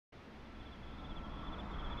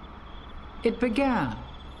It began,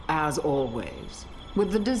 as always,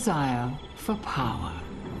 with the desire for power.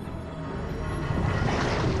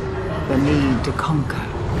 The need to conquer,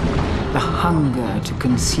 the hunger to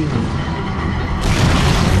consume.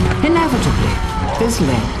 Inevitably, this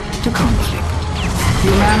led to conflict.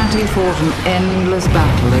 Humanity fought an endless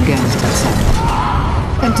battle against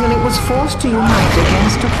itself, until it was forced to unite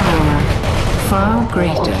against a power far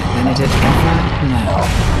greater than it had ever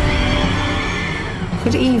known.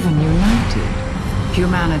 But even united,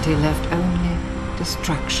 humanity left only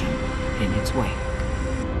destruction in its wake.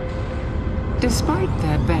 Despite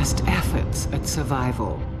their best efforts at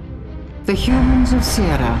survival, the humans of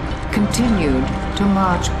Sierra continued to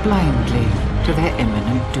march blindly to their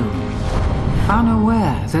imminent doom,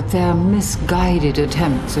 unaware that their misguided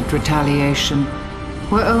attempts at retaliation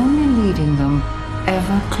were only leading them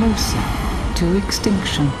ever closer to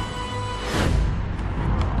extinction.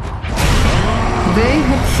 They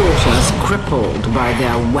had thought us crippled by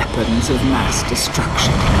their weapons of mass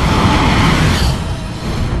destruction.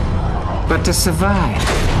 But to survive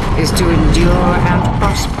is to endure and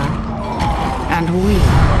prosper, and we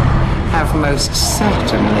have most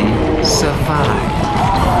certainly survived.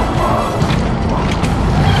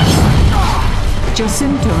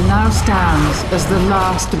 Jacinto now stands as the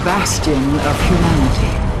last bastion of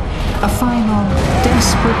humanity, a final,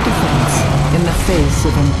 desperate defense in the face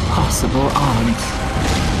of impossible odds.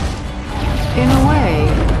 In a way,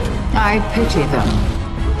 I pity them.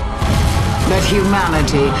 But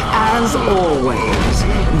humanity, as always,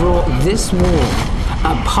 brought this war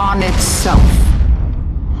upon itself.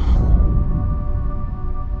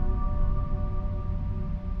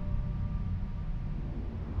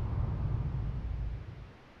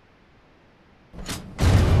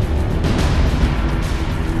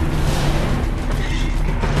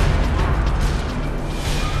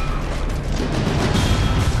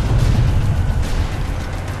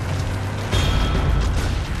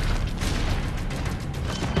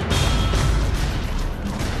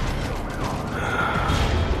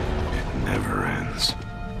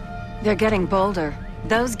 They're getting bolder.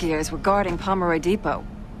 Those gears were guarding Pomeroy Depot.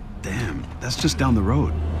 Damn, that's just down the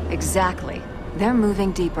road. Exactly. They're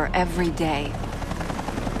moving deeper every day.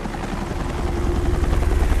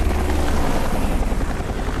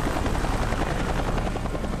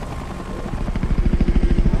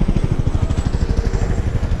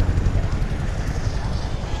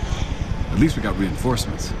 At least we got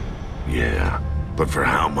reinforcements. Yeah, but for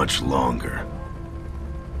how much longer?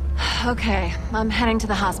 Okay, I'm heading to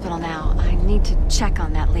the hospital now. I need to check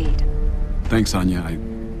on that lead. Thanks, Anya.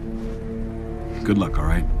 Good luck, all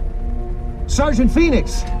right? Sergeant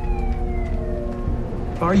Phoenix!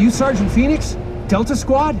 Are you Sergeant Phoenix? Delta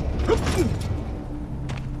Squad?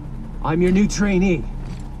 I'm your new trainee.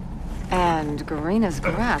 And Garina's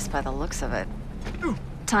grass by the looks of it.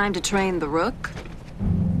 Time to train the Rook?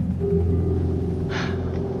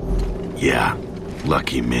 Yeah,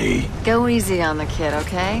 lucky me. Go easy on the kid,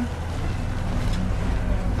 okay?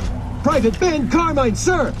 Private Ben Carmine,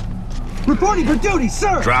 sir! Reporting for duty,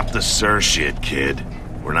 sir! Drop the sir shit, kid.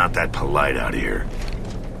 We're not that polite out here.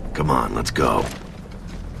 Come on, let's go.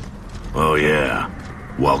 Oh yeah,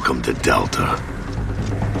 welcome to Delta.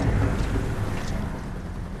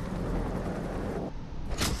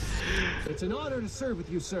 It's an honor to serve with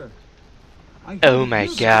you, sir. Oh my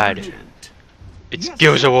god. It's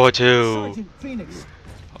Gears of War 2! Sergeant Phoenix.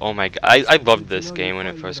 Oh my god. I loved this game when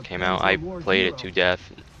it first came out. I played it to death.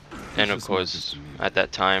 And of course, at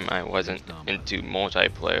that time, I wasn't into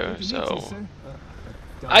multiplayer, so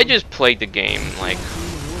I just played the game like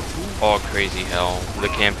all crazy hell, the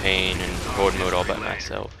campaign and horde mode all by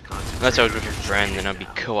myself. Unless I was with a friend, then I'd be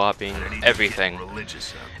co-oping everything.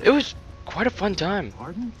 It was quite a fun time.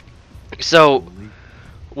 So,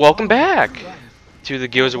 welcome back to the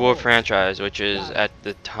Gears of War franchise, which is at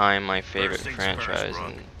the time my favorite franchise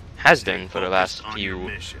and has been for the last few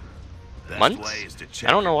months? I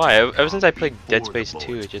don't know why. Ever since I played Dead Space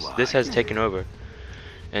 2, this has taken over.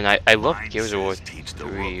 And I love Gears of War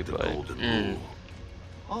 3, but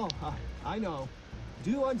Oh, I know.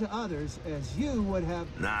 Do unto others as you would have.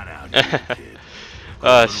 Not out here,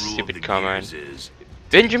 kid. Stupid Carmine.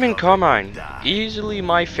 Benjamin Carmine, easily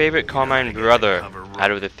my favorite Carmine brother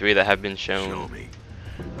out of the three that have been shown.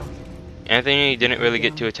 Anthony didn't really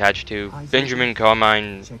get too attached to. Benjamin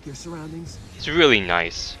Carmine, Check your surroundings. he's really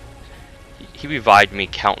nice. He revived me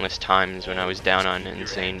countless times when I was down on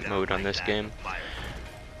insane mode on this game.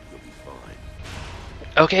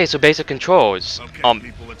 Okay, so basic controls.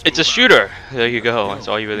 It's a shooter. There you go. That's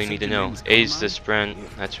all you really need to know. A's the sprint.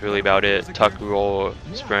 That's really about it. Tuck, roll,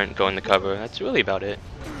 sprint, go in the cover. That's really about it.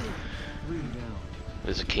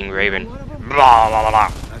 There's a King Raven. Blah, blah, blah,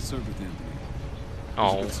 blah. I served with Anthony. He's a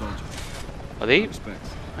Oh, good soldier. are they? Respects.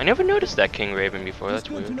 I never noticed that King Raven before. It's That's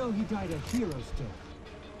good to weird. know he died a hero's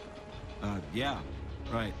death. Yeah,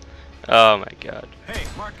 right. Oh my god. Hey,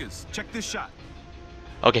 Marcus, check this shot.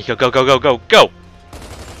 Okay, go, go, go, go, go, go!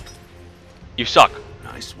 You suck.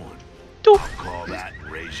 Nice one. Doop, Call that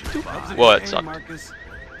and raise your vibe. Well, it Hey, sucked. Marcus,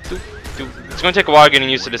 doop, doop. It's gonna take a while getting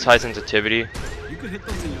used to this high sensitivity, you could hit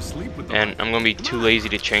those in your sleep with the and rifle. I'm gonna be too lazy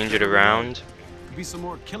to change it around. Could be some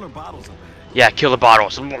more killer bottles up ahead. Yeah, killer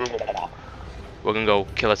bottles. We're gonna go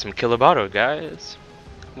kill us some killer bottle, guys.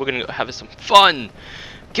 We're gonna go have some fun.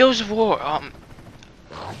 Gears of War.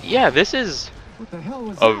 Yeah, this is What the hell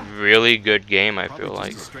was a that? really good game. I Probably feel just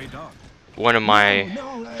like a stray dog. one of my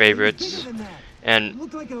No, it was favorites. bigger than that. It And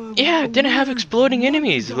looked like a yeah, it didn't have weird exploding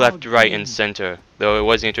enemies dog left, right, and thing. center. Though it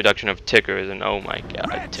was the introduction of tickers, and oh my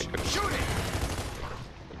god, tickers.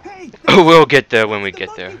 Hey, We'll get there when we the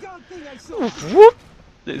get there. monkey dog thing I saw. Woof, whoop.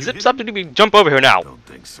 Zip something to me. Jump over here now. Don't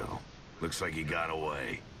think so. Looks like he got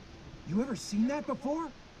away. You ever seen that before?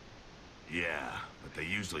 Yeah, but they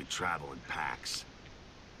usually travel in packs.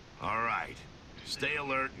 All right. Stay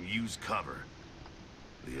alert and use cover.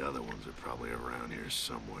 The other ones are probably around here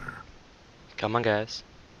somewhere. Come on, guys.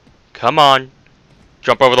 Come on.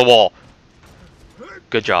 Jump over the wall.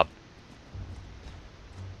 Good job.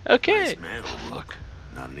 Okay. Nice maneuver. Fuck.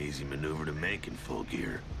 Not an easy maneuver to make in full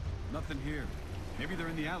gear. Nothing here. Maybe they're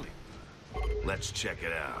in the alley. Let's check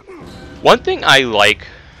it out. One thing I like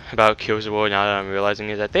about Gears of War now that I'm realizing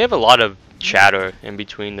is that they have a lot of chatter in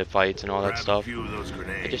between the fights and all that Grab a stuff. few of those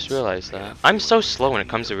grenades. I just realized I got that. a I'm so feeling slow when it we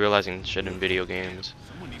comes to need realizing shit in video games.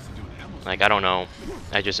 Someone needs to do an ammo. Like, I don't know.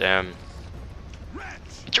 I just am.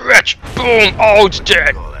 It's a wretch! Boom! Oh, it's to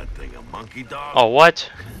dead! call that thing a monkey dog. Oh, what?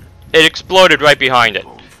 It exploded right behind it.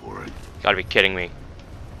 Going for it. Gotta be kidding me.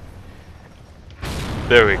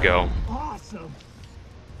 There we go. Awesome.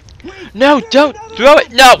 Wait, No, there's don't another throw one.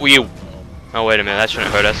 it! No, you! Oh, wait a minute. That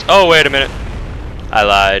shouldn't hurt us. Oh, wait a minute. I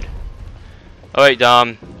lied. Alright,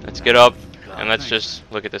 Dom. Let's get up and let's just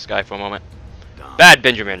look at this guy for a moment. Dom, Bad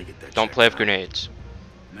Benjamin. get that Don't checked play with out. grenades.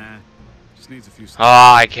 Nah, just needs a few steps.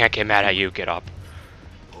 Ah, I can't get mad at you. Get up.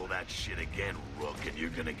 Pull that shit again, Rook, and you're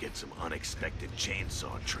gonna get some unexpected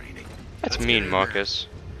chainsaw training. That's Let's get mean, in Marcus.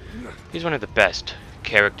 He's one of the best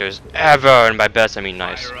characters ever, and by best I mean there.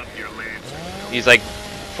 nice. Fire up your lantern. He's like,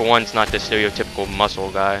 for once, not the stereotypical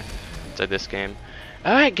muscle guy to this game.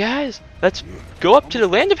 Alright, guys, let's go up to the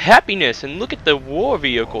Land of Happiness and look at the war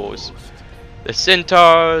vehicles. The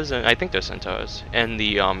Centaurs, and I think they're Centaurs, and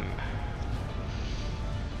the, I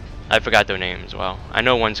forgot their names, well. I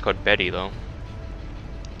know one's called Betty, though.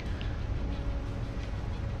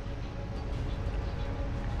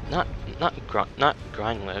 Not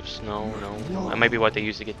grind lifts, no. That might be what they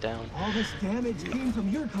used to get down. All this damage came from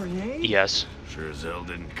your grenade? Yes. Sure as hell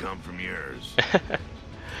didn't come from yours.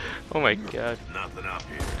 Oh my god. Nothing up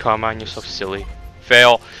here. Come on, you're so silly.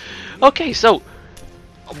 Fail. Okay, so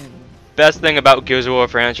best thing about Gears of War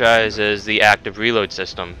franchise is the active reload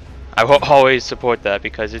system. I will always support that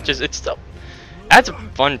because it still adds a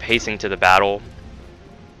fun pacing to the battle.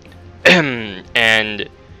 And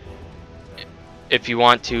if you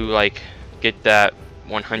want to like get that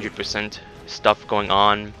 100% stuff going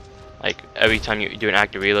on, like every time you do an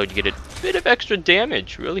active reload, you get a bit of extra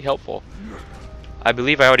damage. Really helpful. I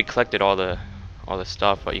believe I already collected all the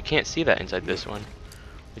stuff, but you can't see that inside this one,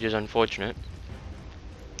 which is unfortunate.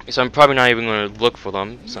 So I'm probably not even going to look for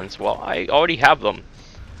them since, well, I already have them.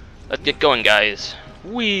 Let's get going, guys.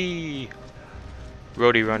 Whee!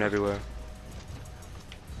 Roadie run everywhere.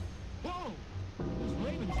 Whoa! Those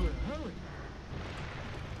ravens are in a hurry.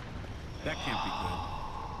 That can't be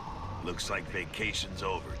good. Looks like vacation's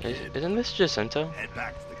over, kid. Isn't this Jacinto? Head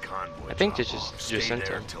back to the convoy. I think drop this is off. Stay Jacinto.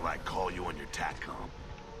 there until I call you on your TACCOM.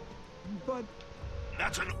 But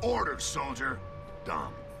That's an order, soldier.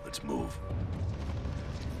 Dom, let's move.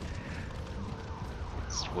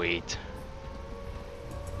 Sweet.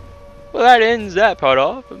 Well, that ends that part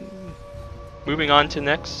off. Moving on to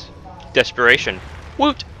next. Desperation.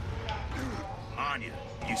 Woot! Anya,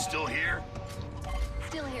 you still here?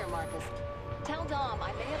 Still here, Marcus. Tell Dom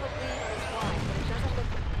I may have a lead on his wife, but it doesn't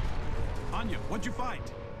look... Anya, what'd you find?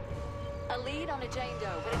 A lead on a Jane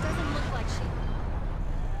Doe, but it doesn't look like she...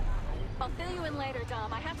 I'll fill you in later,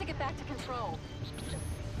 Dom. I have to get back to control.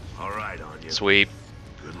 All right, Anya. Sweet.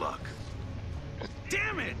 Good luck.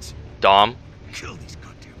 Damn it! Dom, Kill these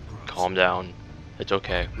goddamn grunts. calm down. It's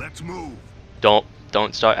okay. Let's move. Don't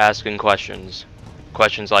start asking questions.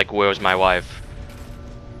 Questions like, where's my wife?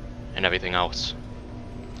 And everything else.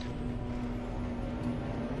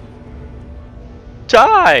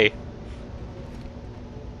 Die!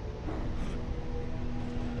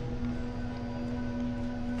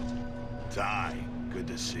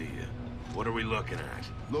 to see you. What are we looking at?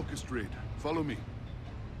 Locust raid. Follow me.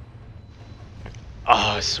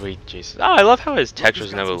 Oh, sweet Jesus. Oh, I love how his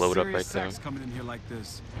textures never load up right there. Coming in here like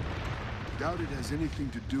this. Doubt it has anything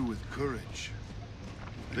to do with courage.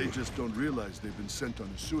 They just don't realize they've been sent on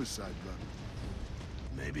a suicide run.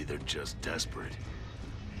 Maybe they're just desperate.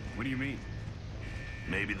 What do you mean?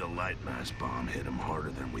 Maybe the light mass bomb hit them harder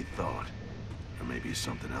than we thought. Or maybe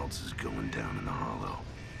something else is going down in the hollow.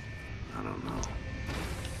 I don't know.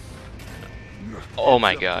 Oh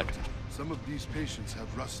my god. Some of these patients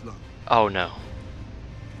have rust lung. Oh no.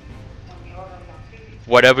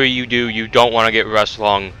 Whatever you do, you don't want to get rust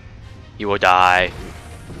lung. You will die.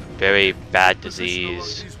 Very bad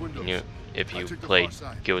disease. If you played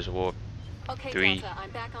Gears of War Okay, 3. Delta, I'm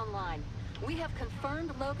back online. We have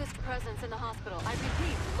confirmed Locust presence in the hospital. I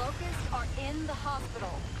repeat, Locusts are in the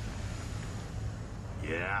hospital.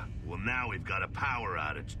 Yeah? Well, now we've got a power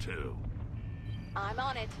outage, too. I'm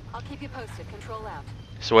on it. I'll keep you posted. Control out.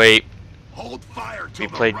 Sweet. Hold fire If to you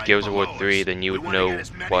them played right Gears of War below 3, us. then you We would wanna know get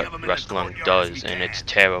as many of what them in the rust lung courtyard as does, we and can. it's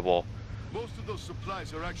terrible. Most of those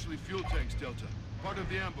supplies are actually fuel tanks, Delta. Part of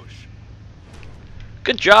the ambush.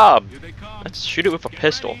 Good job! Here they come. Let's shoot it with a Get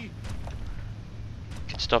pistol. ready.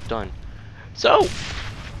 Get stuff done. So,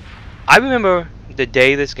 I remember the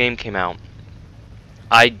day this game came out.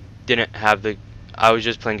 I didn't have the... I was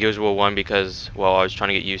just playing Gears of War 1 because, well, I was trying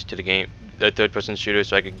to get used to the game, the third-person shooter,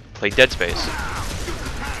 so I could play Dead Space.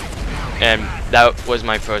 And that was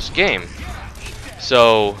my first game.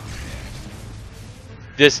 So,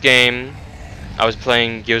 this game, I was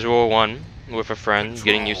playing Gears of War 1 with a friend,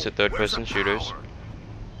 getting used to third-person shooters.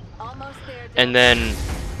 Almost there. And then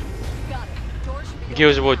Got it. Door should be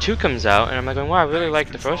Gears of open War now. 2 comes out, and I'm like, wow, I really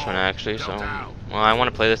like the first one actually, so, well, I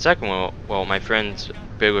want to play the second one. Well, my friend's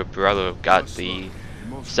bigger brother got the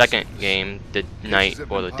second game the night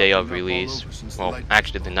or the day of release. Well,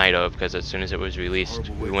 actually the night of, because as soon as it was released,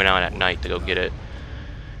 we went out at night to go get it.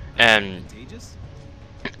 And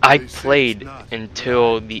I played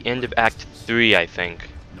until the end of Act 3, I think,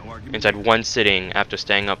 inside one sitting after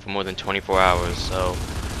staying up for more than 24 hours, so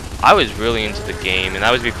I was really into the game, and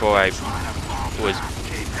that was before I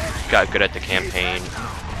got good at the campaign.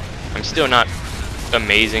 I'm still not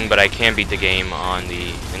amazing, but I can beat the game on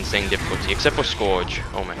the insane difficulty, except for Scourge.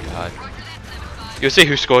 Oh my god. You'll see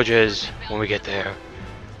who Scourge is when we get there.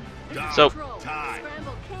 So, Ty,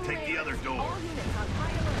 take the other door. All units on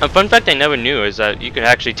high alert. a fun fact I never knew is that you could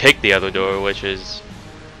actually take the other door, which is...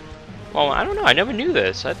 Well, I don't know, I never knew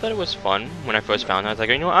this. I thought it was fun when I first found it. I was like,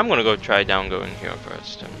 you know what, I'm gonna go try down going here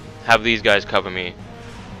first, and have these guys cover me.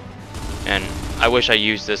 And I wish I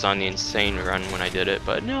used this on the insane run when I did it,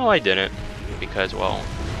 but no, I didn't. Because, well,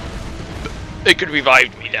 they could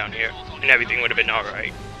revive me down here, and everything would have been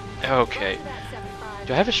alright. Okay.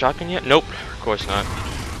 Do I have a shotgun yet? Nope, of course not.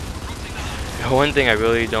 The one thing I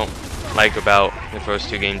really don't like about the first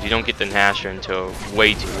two games, you don't get the Gnasher until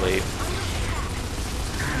way too late.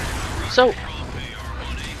 So,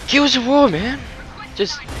 Gears of War, man.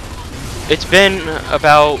 It's been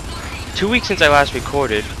about 2 weeks since I last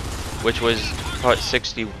recorded, which was part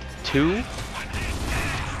 62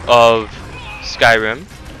 of Skyrim.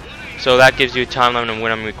 So that gives you a timeline on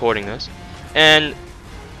when I'm recording this. And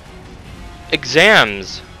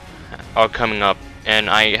exams are coming up, and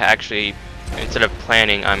I actually, instead of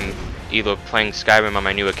planning, I'm either playing Skyrim on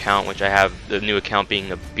my new account, which I have the new account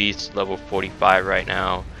being a beast level 45 right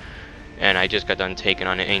now, and I just got done taking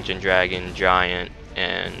on an Ancient Dragon Giant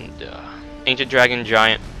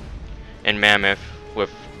and Mammoth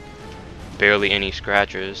with barely any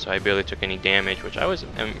scratches, so I barely took any damage, which I was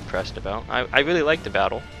impressed about. I really liked the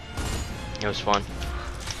battle. It was fun.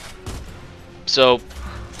 So,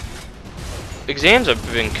 exams have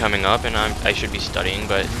been coming up, and I should be studying,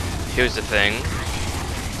 but here's the thing.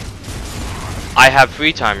 I have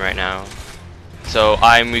free time right now, so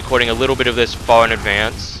I'm recording a little bit of this far in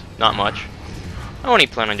advance, not much. I only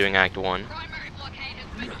plan on doing Act 1,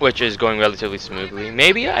 which is going relatively smoothly.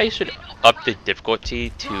 Maybe I should up the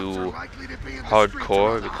difficulty to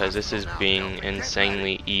hardcore, because this is being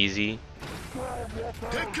insanely easy.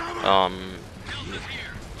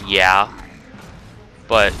 Yeah,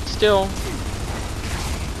 but still,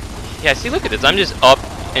 yeah, see, look at this, I'm just up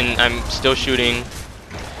and I'm still shooting.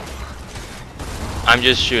 I'm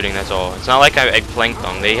just shooting, that's all. It's not like I flanked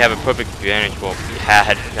them. They have a perfect advantage. Well, we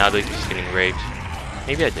had, now they're just getting raped.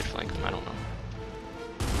 Maybe I did flank them, I don't know.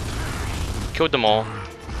 Killed them all.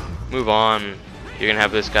 Move on. You're gonna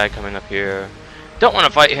have this guy coming up here. Don't want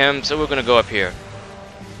to fight him, so we're gonna go up here.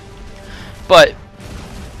 But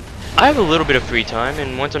I have a little bit of free time,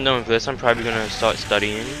 and once I'm done with this, I'm probably gonna start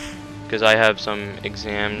studying, because I have some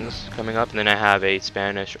exams coming up, and then I have a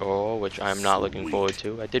Spanish oral, which I'm not looking forward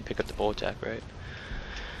to. I did pick up the bowl tech, right?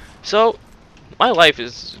 So, my life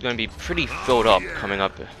is going to be pretty filled up coming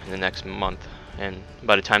up in the next month, and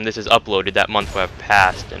by the time this is uploaded, that month will have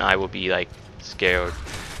passed, and I will be like scared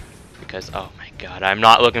because, oh my god, I'm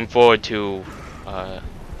not looking forward to, I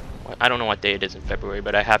don't know what day it is in February,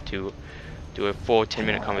 but I have to do a full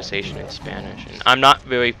 10-minute conversation in Spanish, and I'm not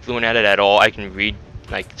very fluent at it at all. I can read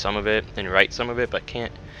like some of it and write some of it, but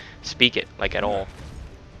can't speak it like at all.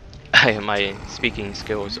 My speaking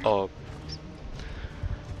skills are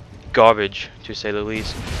garbage, to say the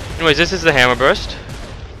least. Anyways, this is the Hammer Burst,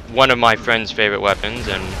 one of my friend's favorite weapons,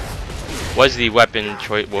 and was the weapon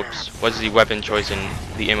choice in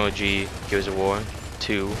the MOG Gears of War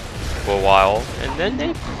 2 for a while, and then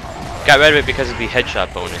they got rid of it because of the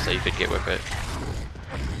headshot bonus that you could get with it.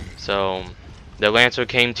 So the Lancer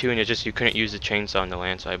came too, and it's just you couldn't use the chainsaw on the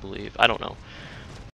Lancer, I believe. I don't know.